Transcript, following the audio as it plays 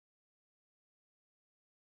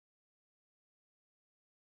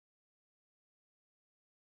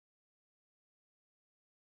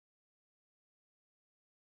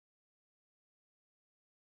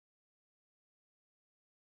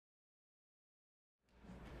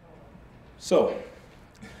So,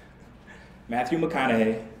 Matthew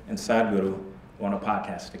McConaughey and Sadhguru were on a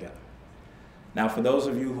podcast together. Now, for those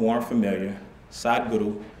of you who aren't familiar,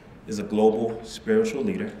 Sadhguru is a global spiritual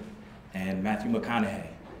leader, and Matthew McConaughey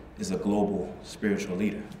is a global spiritual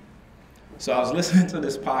leader. So I was listening to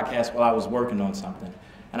this podcast while I was working on something,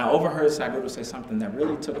 and I overheard Sadhguru say something that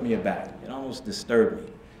really took me aback. It almost disturbed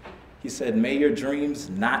me. He said, "May your dreams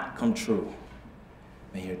not come true.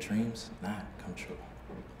 May your dreams not come true."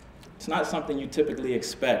 It's not something you typically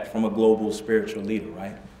expect from a global spiritual leader,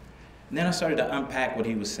 right? And then I started to unpack what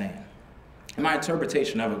he was saying. And my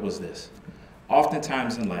interpretation of it was this.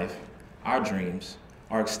 Oftentimes in life, our dreams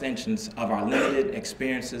are extensions of our limited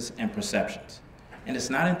experiences and perceptions. And it's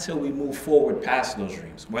not until we move forward past those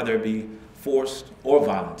dreams, whether it be forced or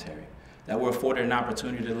voluntary, that we're afforded an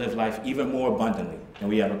opportunity to live life even more abundantly than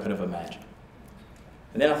we ever could have imagined.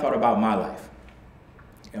 And then I thought about my life.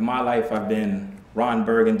 In my life, I've been Ron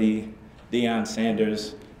Burgundy, Deion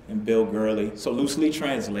Sanders, and Bill Gurley. So loosely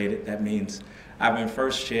translated, that means I've been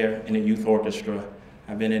first chair in a youth orchestra,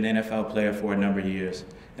 I've been an NFL player for a number of years,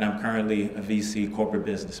 and I'm currently a VC corporate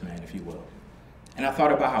businessman, if you will. And I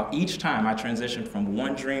thought about how each time I transitioned from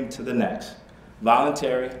one dream to the next,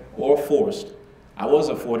 voluntary or forced, I was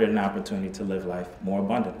afforded an opportunity to live life more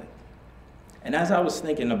abundantly. And as I was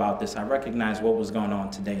thinking about this, I recognized what was going on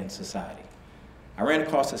today in society. I ran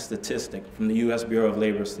across a statistic from the US Bureau of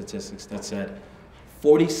Labor Statistics that said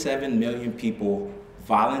 47 million people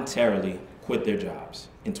voluntarily quit their jobs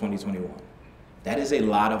in 2021. That is a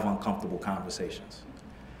lot of uncomfortable conversations.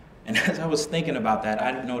 And as I was thinking about that,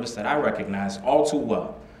 I noticed that I recognized all too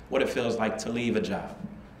well what it feels like to leave a job,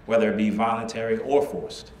 whether it be voluntary or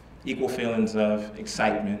forced. Equal feelings of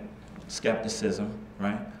excitement, skepticism,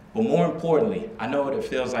 right? But more importantly, I know what it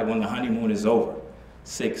feels like when the honeymoon is over,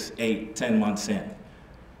 6, 8, 10 months in.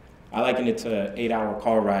 I liken it to an 8-hour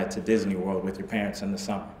car ride to Disney World with your parents in the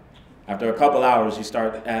summer. After a couple hours, you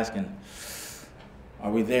start asking, are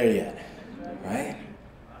we there yet, right?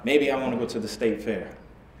 Maybe I want to go to the state fair.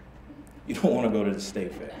 You don't want to go to the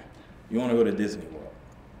state fair. You want to go to Disney World.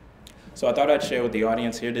 So I thought I'd share with the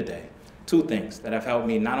audience here today 2 things that have helped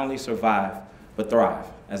me not only survive, but thrive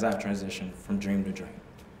as I've transitioned from dream to dream.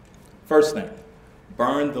 First thing,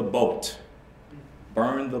 burn the boat.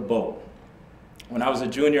 Burn the boat. When I was a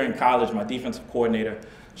junior in college, my defensive coordinator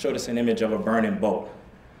showed us an image of a burning boat.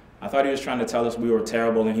 I thought he was trying to tell us we were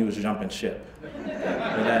terrible and he was jumping ship. But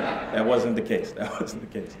that wasn't the case. That wasn't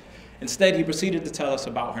the case. Instead, he proceeded to tell us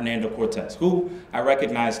about Hernando Cortez, who I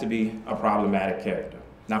recognize to be a problematic character.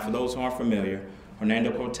 Now, for those who aren't familiar,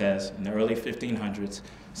 Hernando Cortez, in the early 1500s,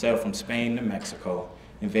 sailed from Spain to Mexico,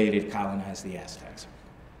 invaded, colonized the Aztecs.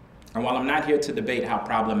 And while I'm not here to debate how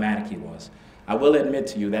problematic he was, I will admit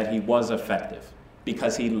to you that he was effective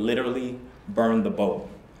because he literally burned the boat.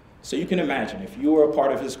 So you can imagine, if you were a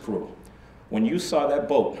part of his crew, when you saw that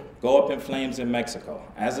boat go up in flames in Mexico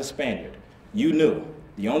as a Spaniard, you knew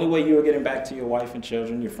the only way you were getting back to your wife and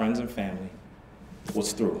children, your friends and family,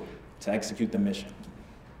 was through, to execute the mission.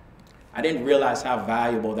 I didn't realize how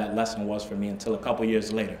valuable that lesson was for me until a couple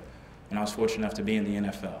years later, when I was fortunate enough to be in the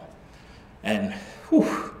NFL. And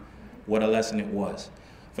whew, what a lesson it was.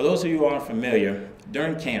 For those of you who aren't familiar,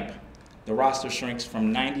 during camp, the roster shrinks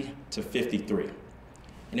from 90 to 53.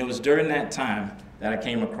 And it was during that time that I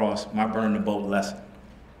came across my burn the boat lesson.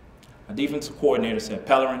 My defensive coordinator said,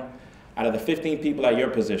 "Pellerin, out of the 15 people at your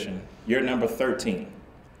position, you're number 13.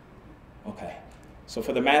 Okay, so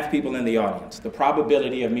for the math people in the audience, the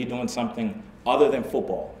probability of me doing something other than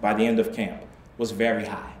football by the end of camp was very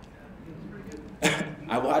high.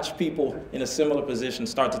 I watched people in a similar position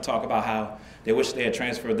start to talk about how they wish they had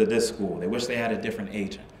transferred to this school, they wish they had a different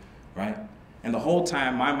agent, right? And the whole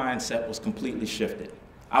time, my mindset was completely shifted.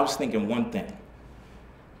 I was thinking one thing,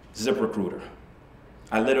 ZipRecruiter.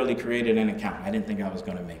 I literally created an account. I didn't think I was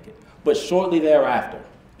gonna make it. But shortly thereafter,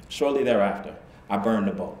 I burned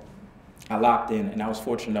the boat. I locked in, and I was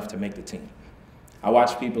fortunate enough to make the team. I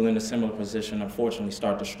watched people in a similar position, unfortunately,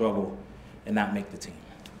 start to struggle and not make the team.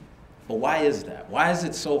 But why is that? Why is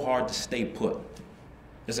it so hard to stay put?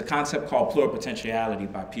 There's a concept called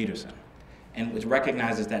pluripotentiality by Peterson, and which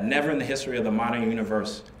recognizes that never in the history of the modern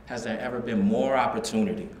universe has there ever been more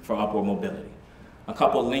opportunity for upward mobility. A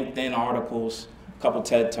couple LinkedIn articles, a couple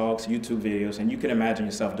TED Talks, YouTube videos, and you can imagine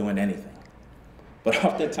yourself doing anything. But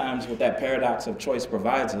oftentimes what that paradox of choice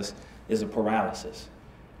provides us is a paralysis,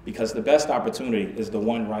 because the best opportunity is the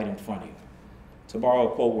one right in front of you. To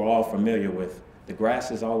borrow a quote we're all familiar with, the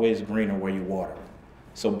grass is always greener where you water it.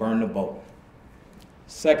 So burn the boat.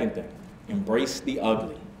 Second thing, embrace the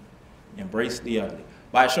ugly. Embrace the ugly.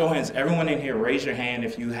 By a show of hands, everyone in here, raise your hand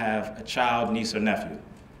if you have a child, niece, or nephew.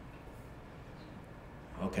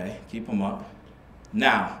 Okay, keep them up.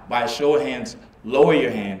 Now, by a show of hands, lower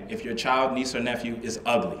your hand if your child, niece, or nephew is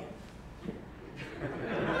ugly.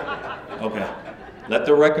 Okay. Let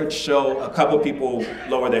the record show a couple people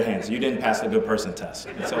lower their hands. You didn't pass the good person test.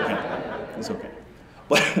 It's okay. It's okay.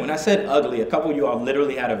 But when I said ugly, a couple of you all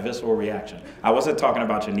literally had a visceral reaction. I wasn't talking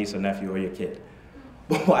about your niece or nephew or your kid.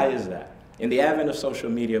 But why is that? In the advent of social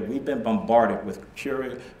media, we've been bombarded with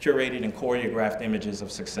curated and choreographed images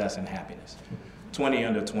of success and happiness. 20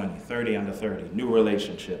 under 20, 30 under 30, new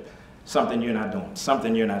relationship, something you're not doing,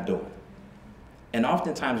 something you're not doing. And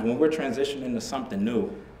oftentimes when we're transitioning to something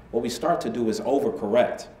new, what we start to do is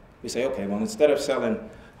overcorrect. We say, okay, well, instead of selling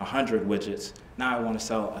 100 widgets, now I want to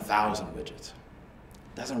sell 1,000 widgets.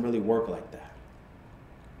 It doesn't really work like that.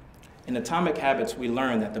 In Atomic Habits, we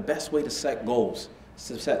learned that the best way to set goals is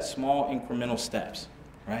to set small incremental steps,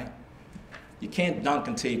 right? You can't dunk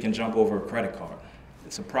until you can jump over a credit card.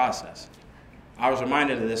 It's a process. I was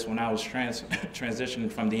reminded of this when I was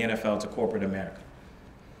transitioning from the NFL to corporate America.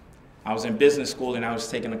 I was in business school and I was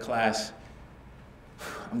taking a class,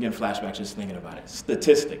 I'm getting flashbacks just thinking about it,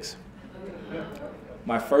 statistics.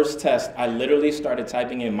 My first test, I literally started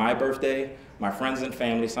typing in my birthday, my friends and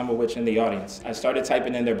family, some of which in the audience. I started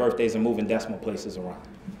typing in their birthdays and moving decimal places around.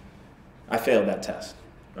 I failed that test,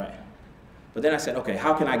 right? But then I said, okay,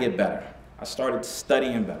 how can I get better? I started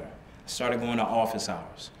studying better. I started going to office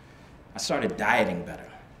hours. I started dieting better.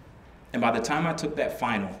 And by the time I took that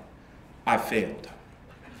final, I failed.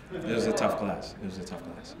 It was a tough class. It was a tough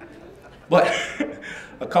class. But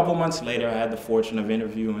a couple months later, I had the fortune of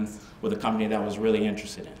interviewing with a company that I was really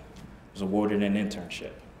interested in. I was awarded an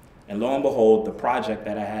internship. And lo and behold, the project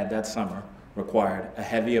that I had that summer required a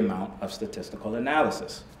heavy amount of statistical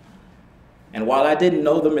analysis. And while I didn't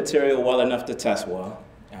know the material well enough to test well,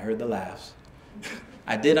 I heard the laughs,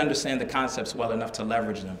 I did understand the concepts well enough to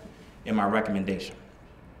leverage them in my recommendation.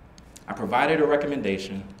 I provided a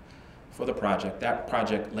recommendation for the project. That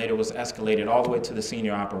project later was escalated all the way to the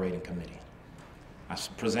Senior Operating Committee. I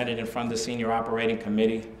presented in front of the Senior Operating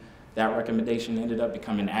Committee. That recommendation ended up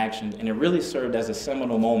becoming action, and it really served as a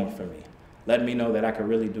seminal moment for me, letting me know that I could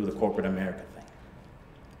really do the corporate America thing.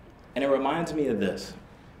 And it reminds me of this.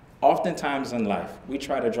 Oftentimes in life, we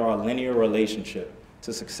try to draw a linear relationship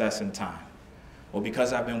to success and time. Well,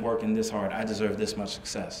 because I've been working this hard, I deserve this much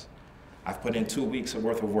success. I've put in 2 weeks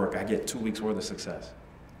worth of work, I get 2 weeks worth of success.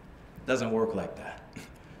 It doesn't work like that.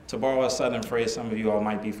 To borrow a Southern phrase some of you all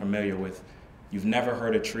might be familiar with, you've never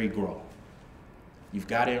heard a tree grow. You've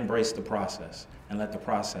got to embrace the process and let the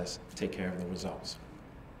process take care of the results.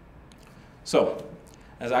 So,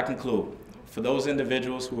 as I conclude, for those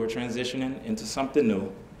individuals who are transitioning into something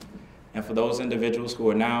new, and for those individuals who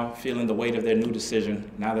are now feeling the weight of their new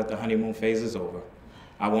decision now that the honeymoon phase is over,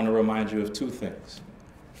 I want to remind you of 2 things.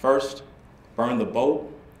 First, burn the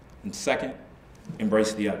boat, and second,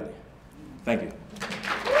 embrace the ugly. Thank you.